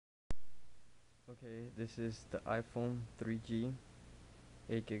Okay, this is the iPhone 3G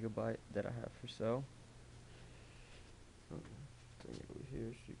 8 GB that I have for sale. Bring it over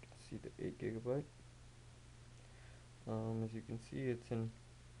here so you can see the 8 GB. As you can see, it's in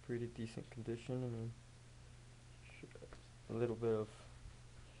pretty decent condition. I mean, a little bit of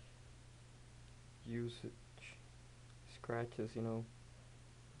usage, scratches,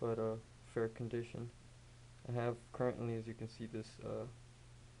 but fair condition. I have currently, as you can see, this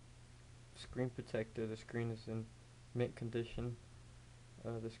screen protector. The screen is in mint condition.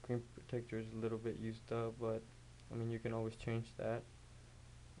 The screen protector is a little bit used up, but I mean, you can always change that.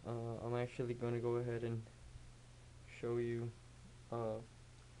 I'm actually going to go ahead and show you a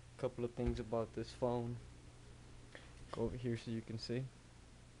couple of things about this phone. Go over here so you can see.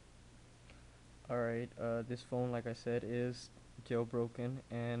 Alright, this phone, like I said, is jailbroken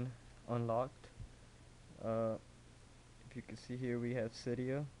and unlocked. If you can see here, we have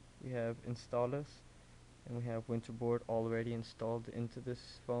Cydia, we have Instalus, and we have Winterboard already installed into this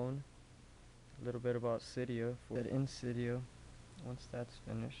phone. A little bit about Cydia. In Cydia, once that's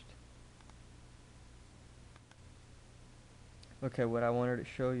finished. Okay, what I wanted to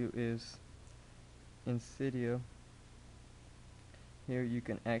show you is in Cydia, here you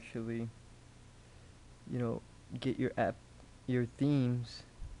can actually, get your themes,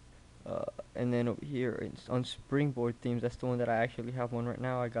 and then over here it's on Springboard themes. That's the one that I actually have one right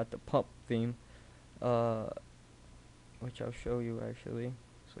now. I got the pump theme, which I'll show you actually,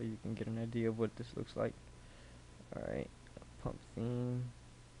 so you can get an idea of what this looks like. Alright, pump theme.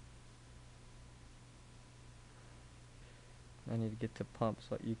 I need to get to pump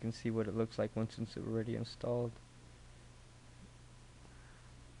so you can see what it looks like once it's already installed.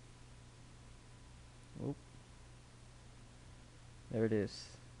 Oop. There it is.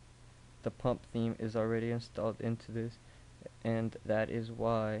 The pump theme is already installed into this, and that is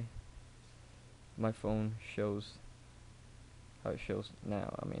why my phone shows how it shows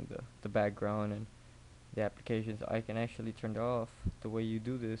now. I mean, the background and the applications. I can actually turn it off. The way you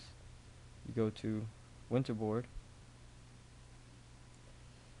do this, you go to Winterboard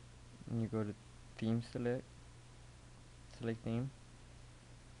and you go to theme, select theme,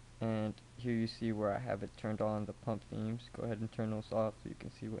 and here you see where I have it turned on, the pump themes. Go ahead and turn those off so you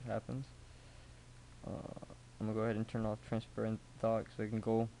can see what happens. I'm gonna go ahead and turn off transparent dock so you can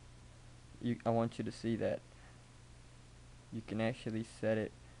go. I want you to see that you can actually set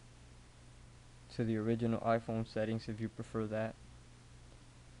it to the original iPhone settings if you prefer that.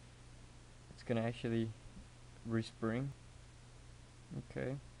 It's gonna actually respring.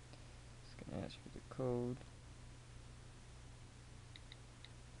 Okay, it's gonna ask for the code.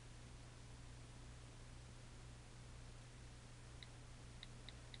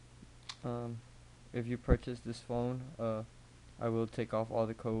 If you purchase this phone, I will take off all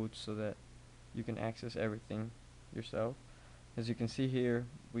the codes so that you can access everything yourself. As you can see here,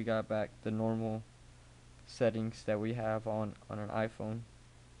 we got back the normal settings that we have on an iPhone.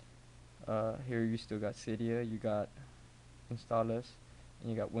 Here you still got Cydia, you got Instalus, and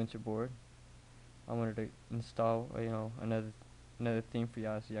you got Winterboard. I wanted to install, another theme for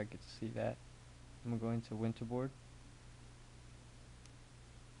y'all so y'all get to see that. I'm gonna go into Winterboard.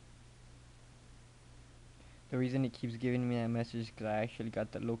 The reason it keeps giving me that message is because I actually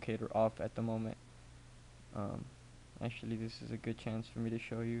got the locator off at the moment. Actually, this is a good chance for me to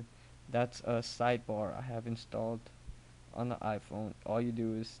show you. That's a sidebar I have installed on the iPhone. All you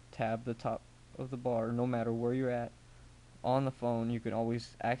do is tab the top of the bar, no matter where you're at on the phone. You can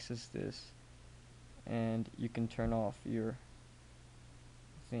always access this, and you can turn off your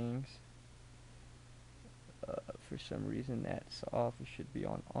things. For some reason that's off. It should be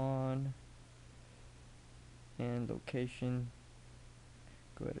on. And location,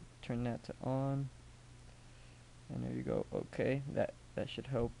 go ahead and turn that to on, and there you go. Okay, that should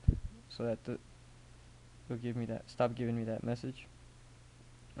help so that it'll give me that, stop giving me that message.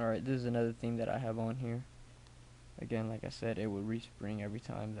 Alright, this is another thing that I have on here. Again, like I said, it will respring every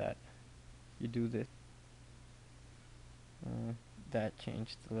time that you do this. That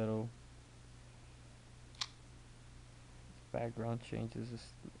changed a little. Background changes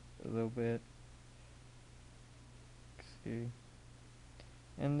a little bit. See,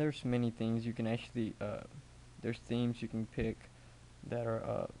 and there's many things you can actually there's themes you can pick that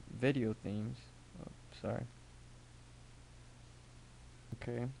are video themes. Sorry.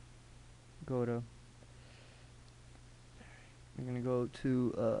 Okay, we're gonna go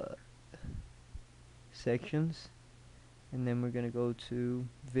to sections, and then we're gonna go to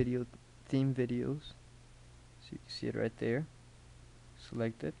video theme videos, so you can see it right there.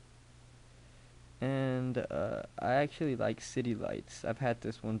 Select it, And I actually like City Lights. I've had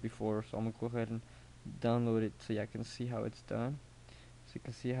this one before, so I'm gonna go ahead and download it so y'all can see how it's done. So you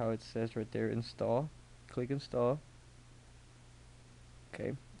can see how it says right there, install. Click install.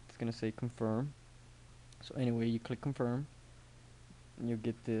 Okay, it's gonna say confirm. So anyway, you click confirm, and you'll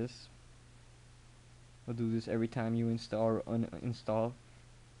get this. I'll do this every time you install or uninstall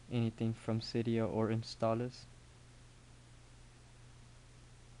anything from Cydia or Instalus.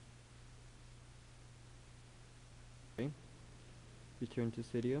 Okay, return to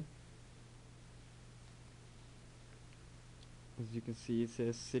Cydia. As you can see, it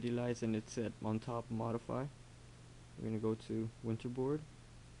says City Lights and it's set on top modify. We're gonna go to Winterboard.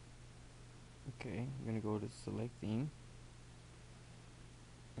 Okay, I'm gonna go to select theme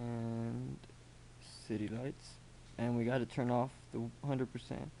and City Lights, and we gotta turn off the 100%.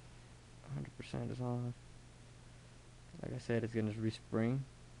 100% is on. Like I said, it's gonna respring.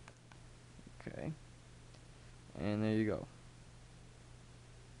 Okay, and there you go.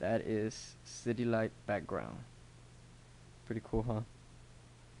 That is City Light background. Pretty cool, huh?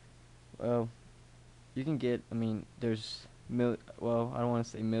 Well, you can get, I mean, there's well, I don't want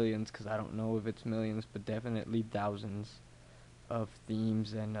to say millions because I don't know if it's millions, but definitely thousands of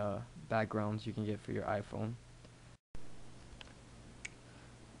themes and backgrounds you can get for your iPhone.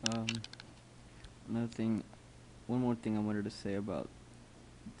 Another thing, one more thing I wanted to say about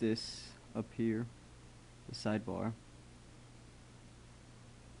this up here, the sidebar.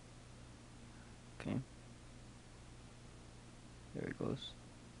 Okay, there it goes.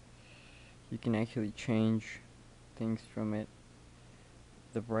 You can actually change things from it.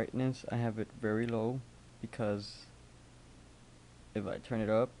 The brightness, I have it very low because if I turn it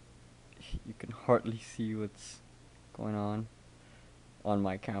up, you can hardly see what's going on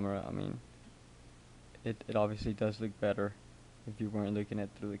my camera. I mean, it obviously does look better if you weren't looking at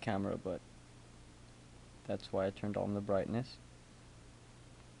through the camera, but that's why I turned on the brightness.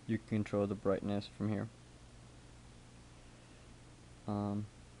 You can control the brightness from here.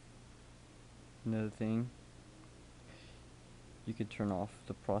 Another thing, you could turn off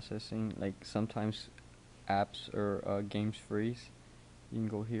the processing. Like sometimes apps or games freeze. You can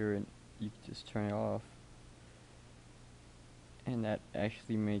go here and you can just turn it off, and that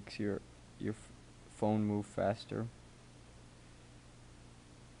actually makes your phone move faster.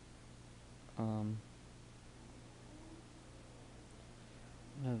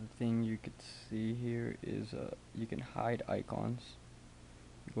 Another thing you could see here is you can hide icons.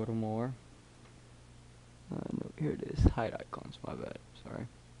 Go to more. No, here it is. Hide icons. My bad. Sorry.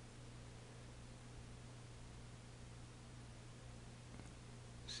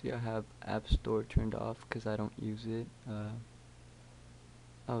 See, I have App Store turned off because I don't use it.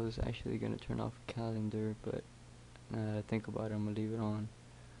 I was actually gonna turn off calendar, but now that I think about it, I'm gonna leave it on.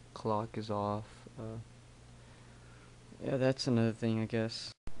 Clock is off. Yeah, that's another thing, I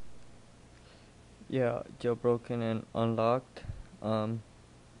guess. Yeah, jailbroken and unlocked.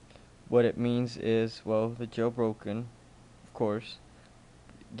 What it means is, well, the jailbroken, of course,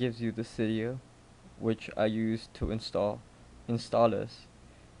 gives you the Cydia, which I use to install Instalus,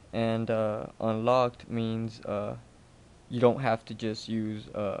 and unlocked means you don't have to just use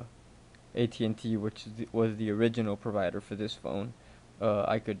AT&T, which was the original provider for this phone.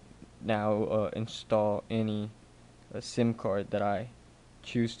 I could now install any SIM card that I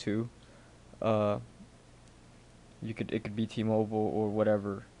choose to. It could be T-Mobile or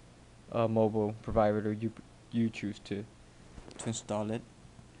whatever mobile provider you choose to install it.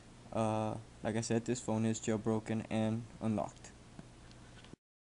 Like I said, this phone is jailbroken and unlocked.